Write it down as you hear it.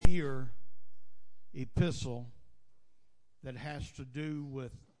epistle that has to do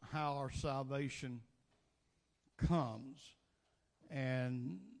with how our salvation comes.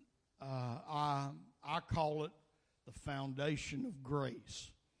 And I call it the foundation of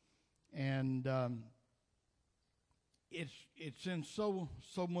grace. And it's in so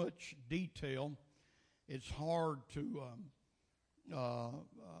much detail. It's hard to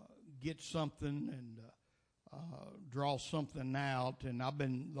get something and draw something out. And I've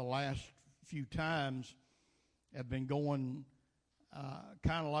been the last few times have been going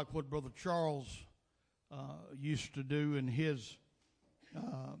kind of like what Brother Charles used to do in his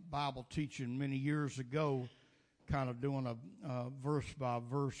Bible teaching many years ago, kind of doing a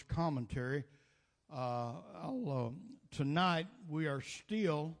verse-by-verse commentary. Tonight we are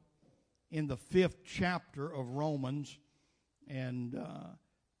still in the 5th chapter of Romans, and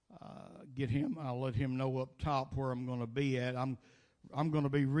I'll let him know up top where I'm going to be at. I'm going to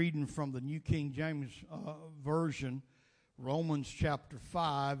be reading from the New King James Version, Romans chapter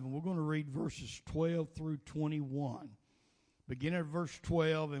 5, and we're going to read verses 12 through 21. Begin at verse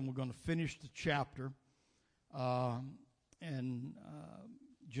 12, and we're going to finish the chapter,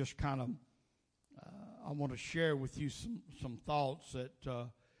 just kind of, I want to share with you some thoughts that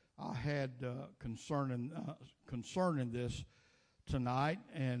I had concerning this tonight.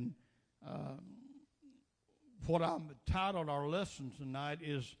 And what I'm titled our lesson tonight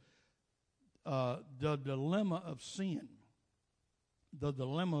is the dilemma of sin. The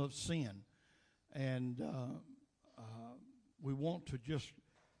dilemma of sin. And we want to just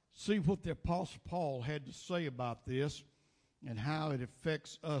see what the Apostle Paul had to say about this and how it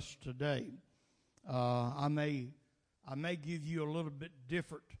affects us today. I may give you a little bit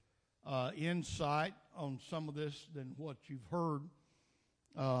different insight on some of this than what you've heard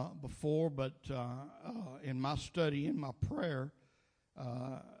before, but in my study, in my prayer,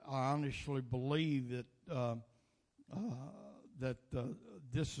 I honestly believe that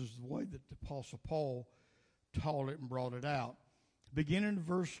this is the way that the Apostle Paul taught it and brought it out. Beginning in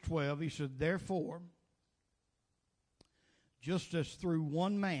verse 12, he said, "Therefore, just as through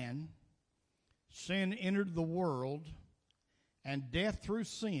one man sin entered the world, and death through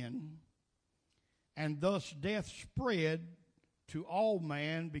sin, and thus death spread to all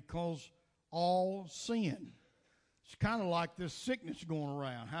man because all sinned." It's kind of like this sickness going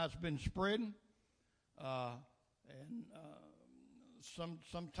around, how it's been spreading.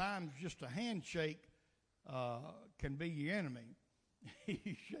 Sometimes just a handshake can be your enemy.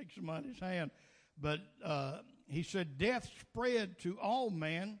 He shakes somebody's hand. But he said, death spread to all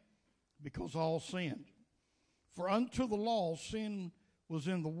men because all sinned. For unto the law sin was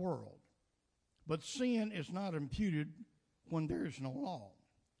in the world, but sin is not imputed when there is no law.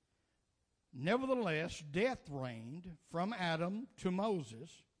 Nevertheless, death reigned from Adam to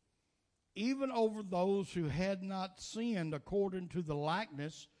Moses, even over those who had not sinned according to the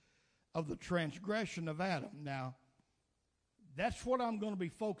likeness of the transgression of Adam. Now, that's what I'm going to be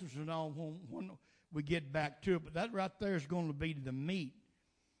focusing on when we get back to it, but that right there is going to be the meat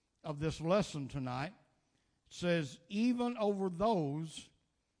of this lesson tonight. It says, even over those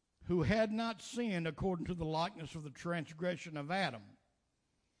who had not sinned according to the likeness of the transgression of Adam,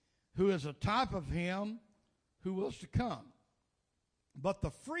 who is a type of him who was to come. But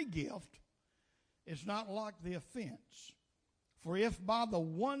the free gift is not like the offense. For if by the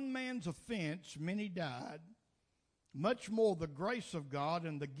one man's offense many died, much more the grace of God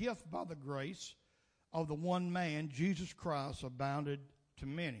and the gift by the grace of the one man, Jesus Christ, abounded to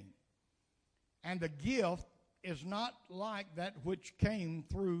many. And the gift is not like that which came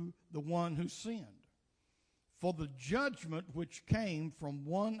through the one who sinned. For the judgment which came from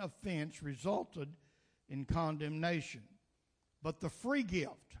one offense resulted in condemnation. But the free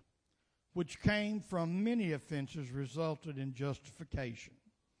gift which came from many offenses resulted in justification.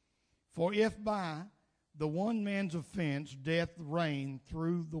 For if by the one man's offense death reigned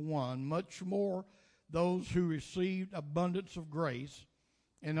through the one, much more those who received abundance of grace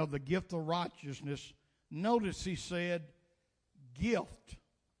and of the gift of righteousness. Notice he said, gift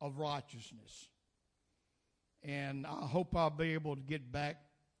of righteousness. And I hope I'll be able to get back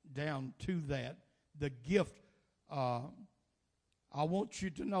down to that. The gift, I want you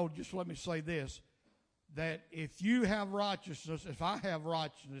to know, just let me say this, that if you have righteousness, if I have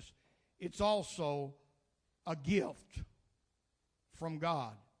righteousness, it's also a gift from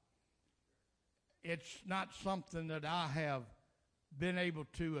God. It's not something that I have been able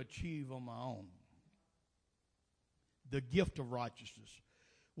to achieve on my own. The gift of righteousness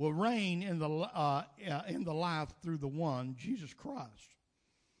will reign in the life through the one, Jesus Christ.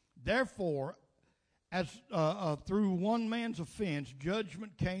 Therefore, as through one man's offense,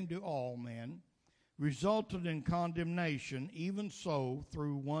 judgment came to all men, resulted in condemnation, even so,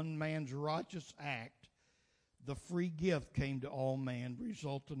 through one man's righteous act, the free gift came to all men,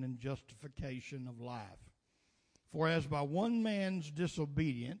 resulting in justification of life. For as by one man's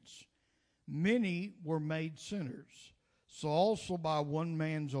disobedience many were made sinners, so also by one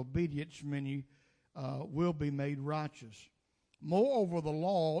man's obedience many will be made righteous. Moreover, the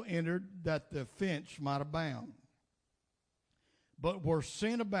law entered that the offense might abound. But where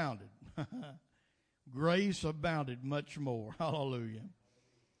sin abounded, grace abounded much more. Hallelujah.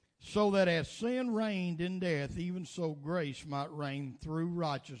 So that as sin reigned in death, even so grace might reign through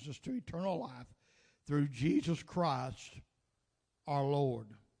righteousness to eternal life through Jesus Christ our Lord.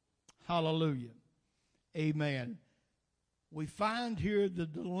 Hallelujah. Amen. We find here the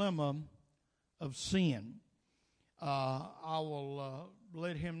dilemma of sin. I will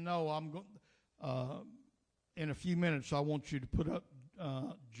let him know I'm going in a few minutes. I want you to put up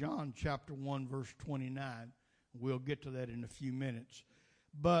John chapter 1 verse 29. We'll get to that in a few minutes.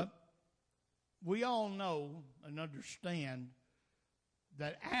 But we all know and understand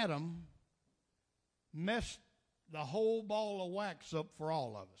that Adam messed the whole ball of wax up for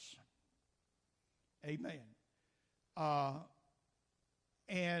all of us. Amen.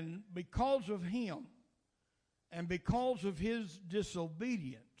 And because of him and because of his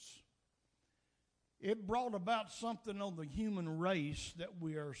disobedience, it brought about something on the human race that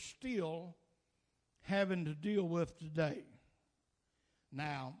we are still having to deal with today.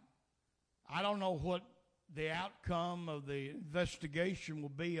 Now, I don't know what the outcome of the investigation will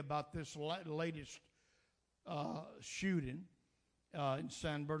be about this latest shooting in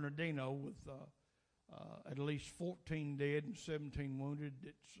San Bernardino with at least 14 dead and 17 wounded.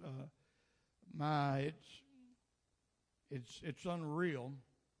 It's unreal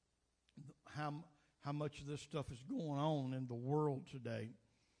how much of this stuff is going on in the world today.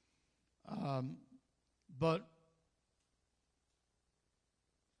 But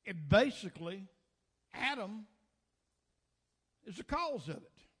it basically, Adam is the cause of it.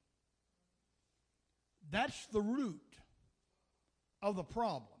 That's the root of the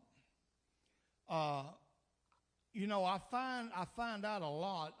problem. You know, I find out a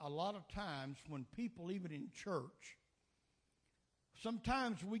lot of times when people, even in church,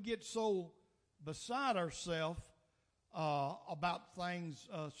 sometimes we get so beside ourselves about things,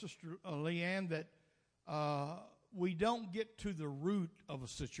 Sister Leanne, that we don't get to the root of a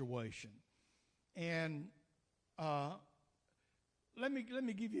situation. And let me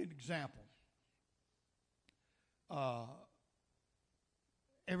give you an example.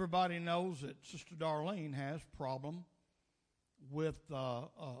 Everybody knows that Sister Darlene has problem with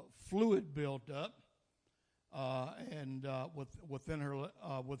fluid built up and within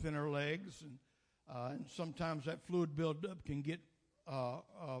her legs, and sometimes that fluid buildup can get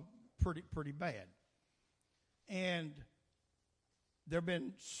pretty bad. And there have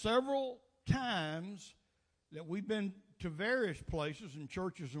been several times that we've been to various places and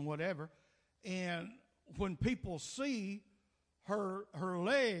churches and whatever, and when people see her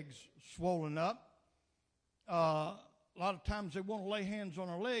legs swollen up, a lot of times they want to lay hands on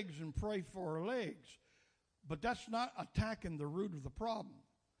her legs and pray for her legs. But that's not attacking the root of the problem.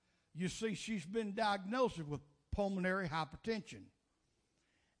 You see, she's been diagnosed with pulmonary hypertension.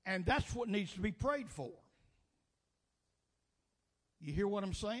 And that's what needs to be prayed for. You hear what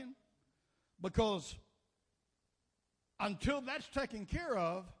I'm saying? Because until that's taken care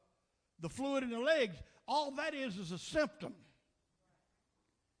of, the fluid in the legs, all that is a symptom.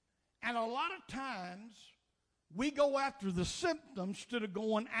 And a lot of times, we go after the symptoms instead of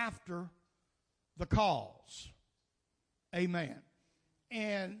going after the cause. Amen.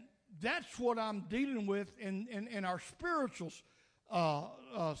 And that's what I'm dealing with in our spiritual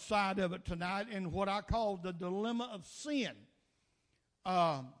side of it tonight, in what I call the dilemma of sin.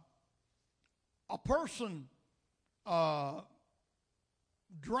 A person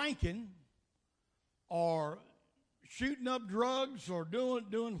drinking or shooting up drugs or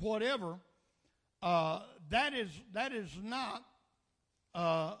doing whatever, that is not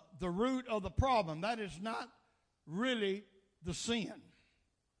the root of the problem. That is not really the sin.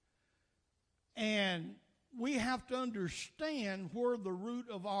 And we have to understand where the root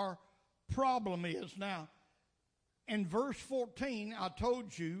of our problem is. Now, in verse 14, I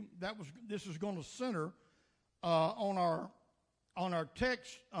told you this is going to center on our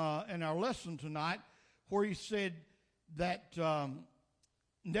text in our lesson tonight, where he said that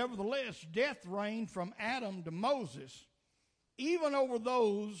nevertheless death reigned from Adam to Moses, even over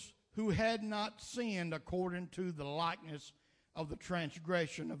those who had not sinned according to the likeness of the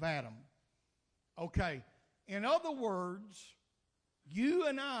transgression of Adam. Okay, in other words, you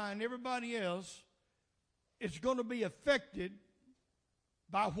and I and everybody else is going to be affected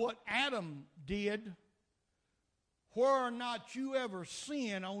by what Adam did, whether or not you ever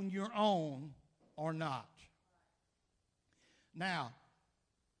sin on your own or not. Now,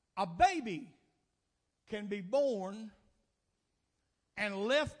 a baby can be born and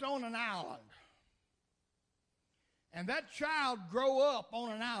left on an island. And that child grow up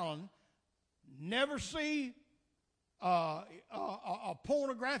on an island, never see a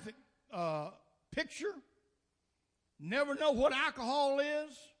pornographic picture, never know what alcohol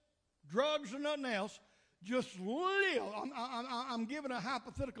is, drugs or nothing else, just live. I'm giving a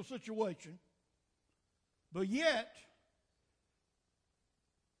hypothetical situation, but yet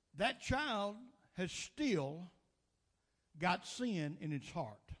that child has still got sin in its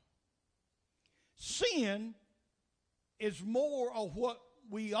heart. Sin is more of what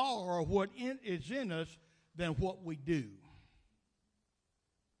we are or what is in us than what we do.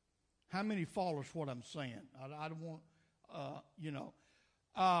 How many follows what I'm saying? I don't want,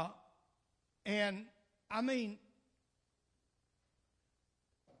 and I mean,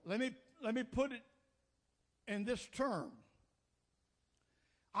 let me put it in this term.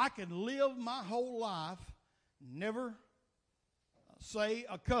 I can live my whole life, never say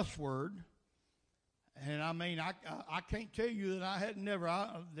a cuss word. And I mean, I can't tell you that I had never.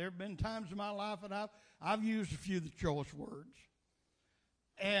 There have been times in my life that I've used a few of the choice words,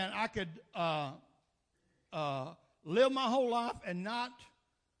 and I could live my whole life and not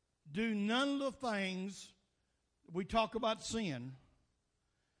do none of the things we talk about sin.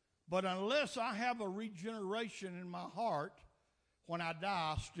 But unless I have a regeneration in my heart, when I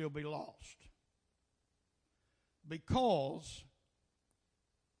die, I'll still be lost. Because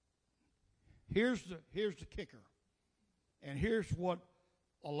here's the kicker, and here's what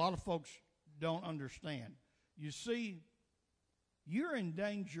a lot of folks don't understand. You see, you're in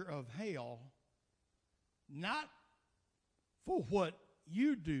danger of hell not for what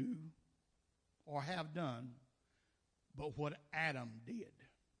you do or have done, but what Adam did.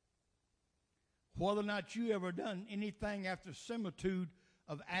 Whether or not you ever done anything after similitude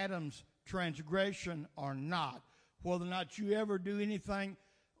of Adam's transgression or not, whether or not you ever do anything,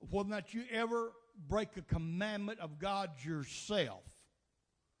 whether or not you ever break a commandment of God yourself,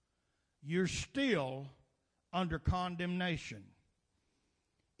 you're still under condemnation.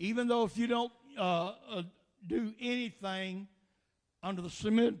 Even though if you don't do anything under the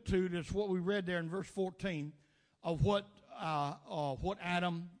similitude, it's what we read there in verse 14 of what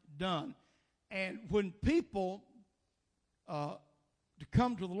Adam done. And when people to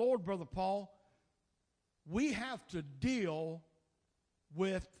come to the Lord, Brother Paul, we have to deal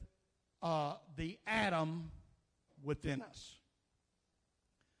with the Adam within us.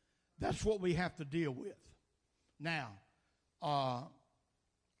 That's what we have to deal with. Now,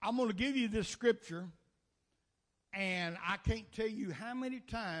 I'm going to give you this scripture, and I can't tell you how many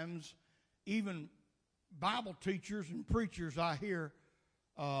times even Bible teachers and preachers I hear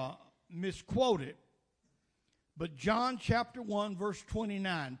misquote it. But John chapter 1, verse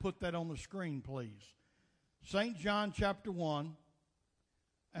 29, put that on the screen, please. St. John chapter 1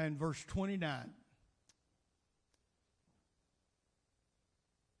 and verse 29.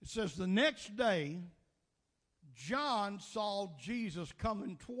 It says, the next day, John saw Jesus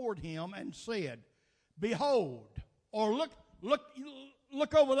coming toward him and said, behold, or look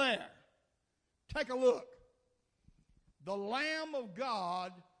over there. Take a look. The Lamb of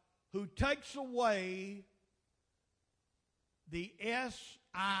God who takes away the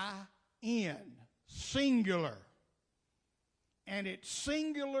S-I-N, singular. And it's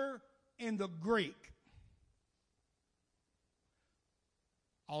singular in the Greek.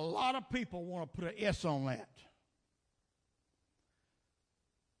 A lot of people want to put an S on that.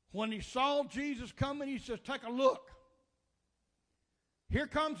 When he saw Jesus coming, he says, take a look. Here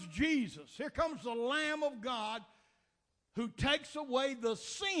comes Jesus. Here comes the Lamb of God who takes away the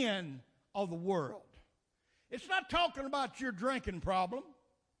sin of the world. It's not talking about your drinking problem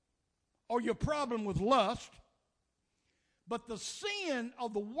or your problem with lust, but the sin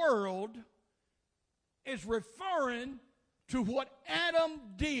of the world is referring to what Adam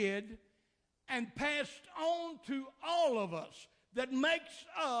did and passed on to all of us, that makes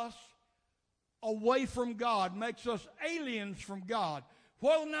us away from God, makes us aliens from God.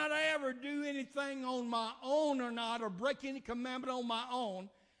 Whether or not I ever do anything on my own or not, or break any commandment on my own,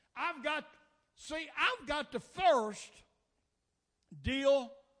 I've got to first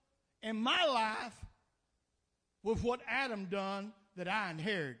deal in my life with what Adam done that I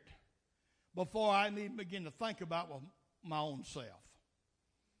inherited before I even begin to think about my own self.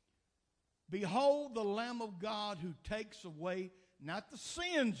 Behold the Lamb of God who takes away not the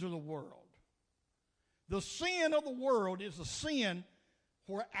sins of the world. The sin of the world is a sin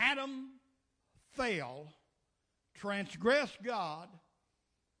where Adam fell, transgressed God,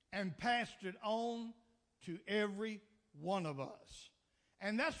 and passed it on to every one of us.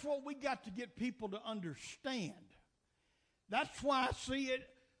 And that's what we got to get people to understand. That's why I see it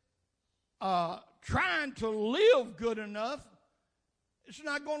trying to live good enough, it's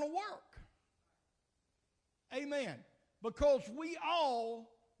not going to work. Amen. Because we all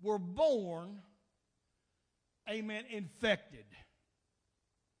were born, amen, infected.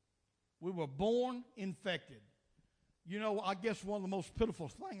 We were born infected. You know, I guess one of the most pitiful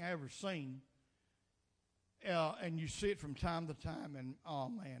things I ever seen, and you see it from time to time, and oh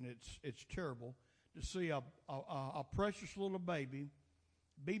man, it's terrible to see a precious little baby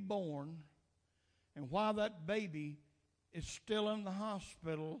be born, and while that baby is still in the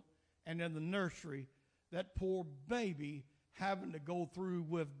hospital and in the nursery, that poor baby having to go through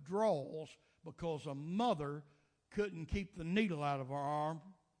withdrawals because a mother couldn't keep the needle out of her arm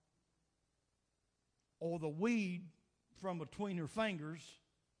or the weed from between her fingers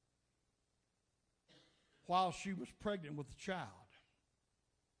while she was pregnant with the child.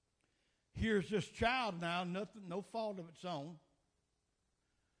 Here's this child now, no fault of its own,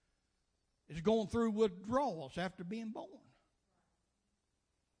 is going through withdrawals after being born.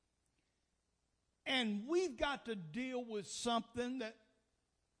 And we've got to deal with something that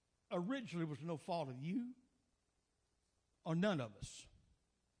originally was no fault of you or none of us.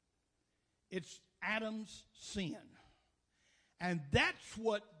 It's Adam's sin. And that's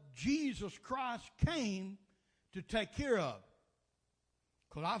what Jesus Christ came to take care of.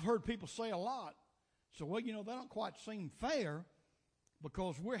 Because I've heard people say a lot, so, well, you know, that don't quite seem fair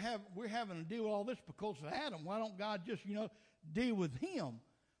because we're having to deal with all this because of Adam. Why don't God just, you know, deal with him?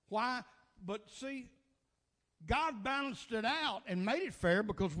 Why? But see, God balanced it out and made it fair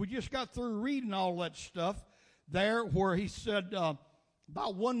because we just got through reading all that stuff there where he said, by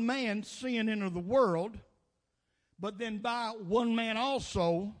one man sin entered the world, but then by one man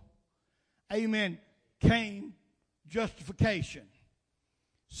also, amen, came justification.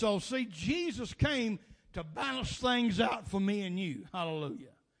 So see, Jesus came to balance things out for me and you.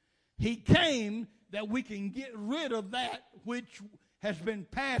 Hallelujah. He came that we can get rid of that which has been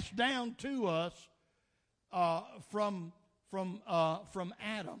passed down to us from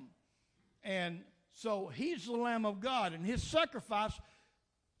Adam. And so he's the Lamb of God, and his sacrifice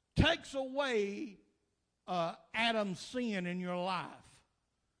takes away Adam's sin in your life.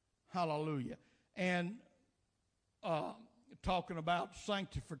 Hallelujah. And talking about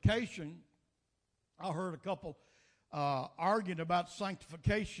sanctification, I heard a couple arguing about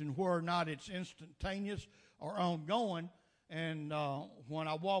sanctification, whether or not it's instantaneous or ongoing. And when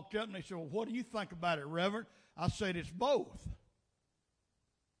I walked up and they said, well, what do you think about it, Reverend? I said, it's both.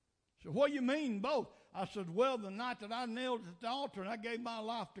 So what do you mean both? I said, well, the night that I knelt at the altar and I gave my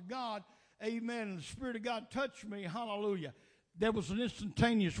life to God, amen, and the Spirit of God touched me, hallelujah, there was an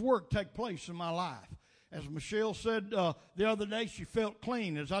instantaneous work take place in my life. As Michelle said the other day, she felt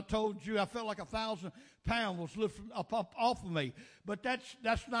clean. As I told you, I felt like 1,000 pounds was lifted up off of me. But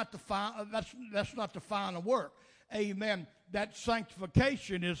that's not the final work. Amen. That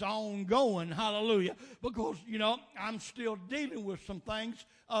sanctification is ongoing. Hallelujah. Because, you know, I'm still dealing with some things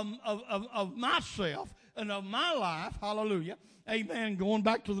of myself and of my life. Hallelujah. Amen. Going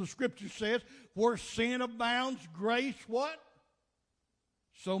back to the scripture says, where sin abounds, grace what?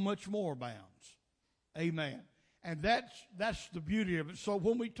 So much more abounds. Amen. And that's the beauty of it. So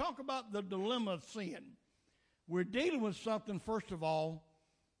when we talk about the dilemma of sin, we're dealing with something, first of all,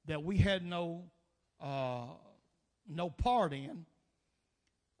 that we had no part in,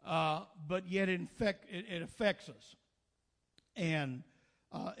 but yet it affects us. And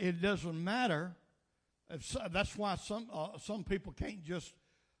it doesn't matter. That's why some people can't just,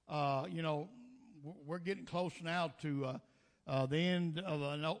 we're getting close now to the end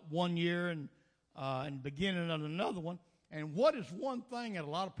of 1 year and beginning of another one. And what is one thing that a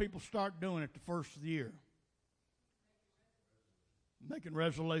lot of people start doing at the first of the year? Making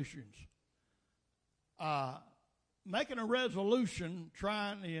resolutions. Making a resolution,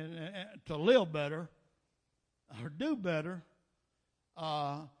 trying to live better or do better,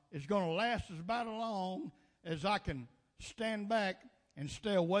 is going to last as about as long as I can stand back and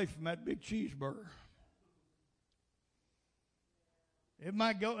stay away from that big cheeseburger. It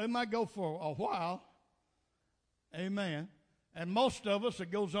might go for a while. Amen. And most of us, it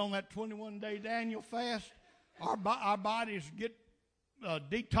goes on that 21-day Daniel fast. Our bodies get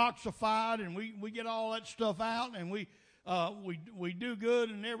detoxified, and we get all that stuff out, and we do good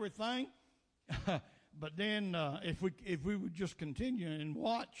and everything. But then if we would just continue and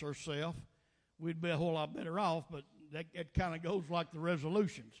watch ourselves, we'd be a whole lot better off, but it kind of goes like the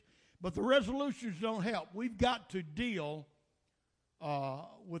resolutions. But the resolutions don't help. We've got to deal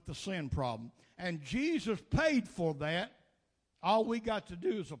with the sin problem. And Jesus paid for that. All we got to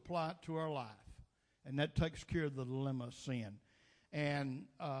do is apply it to our life. And that takes care of the dilemma of sin. And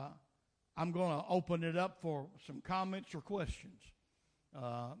I'm going to open it up for some comments or questions.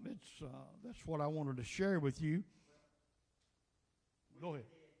 That's what I wanted to share with you. Go ahead.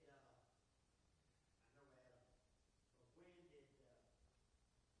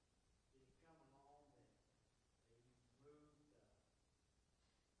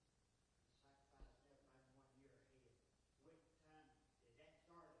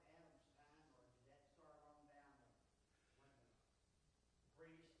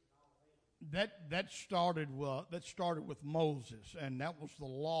 That started with Moses, and that was the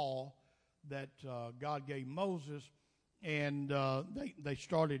law that God gave Moses, and they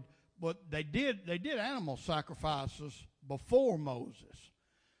started. But they did animal sacrifices before Moses,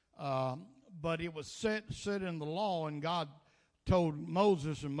 but it was set in the law, and God told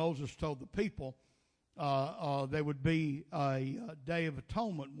Moses, and Moses told the people there would be a Day of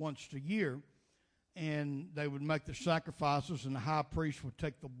Atonement once a year. And they would make the sacrifices, and the high priest would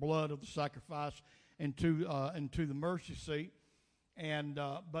take the blood of the sacrifice into the mercy seat. And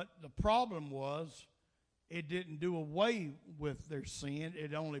but the problem was, it didn't do away with their sin;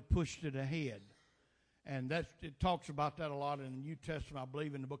 it only pushed it ahead. And it talks about that a lot in the New Testament, I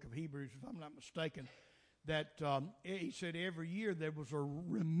believe, in the book of Hebrews, if I'm not mistaken. That he said every year there was a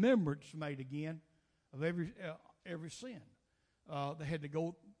remembrance made again of every sin. They had to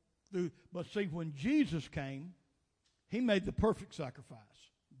go. But see, when Jesus came, he made the perfect sacrifice,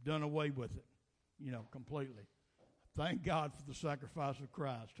 done away with it, completely. Thank God for the sacrifice of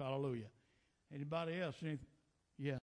Christ. Hallelujah. Anybody else?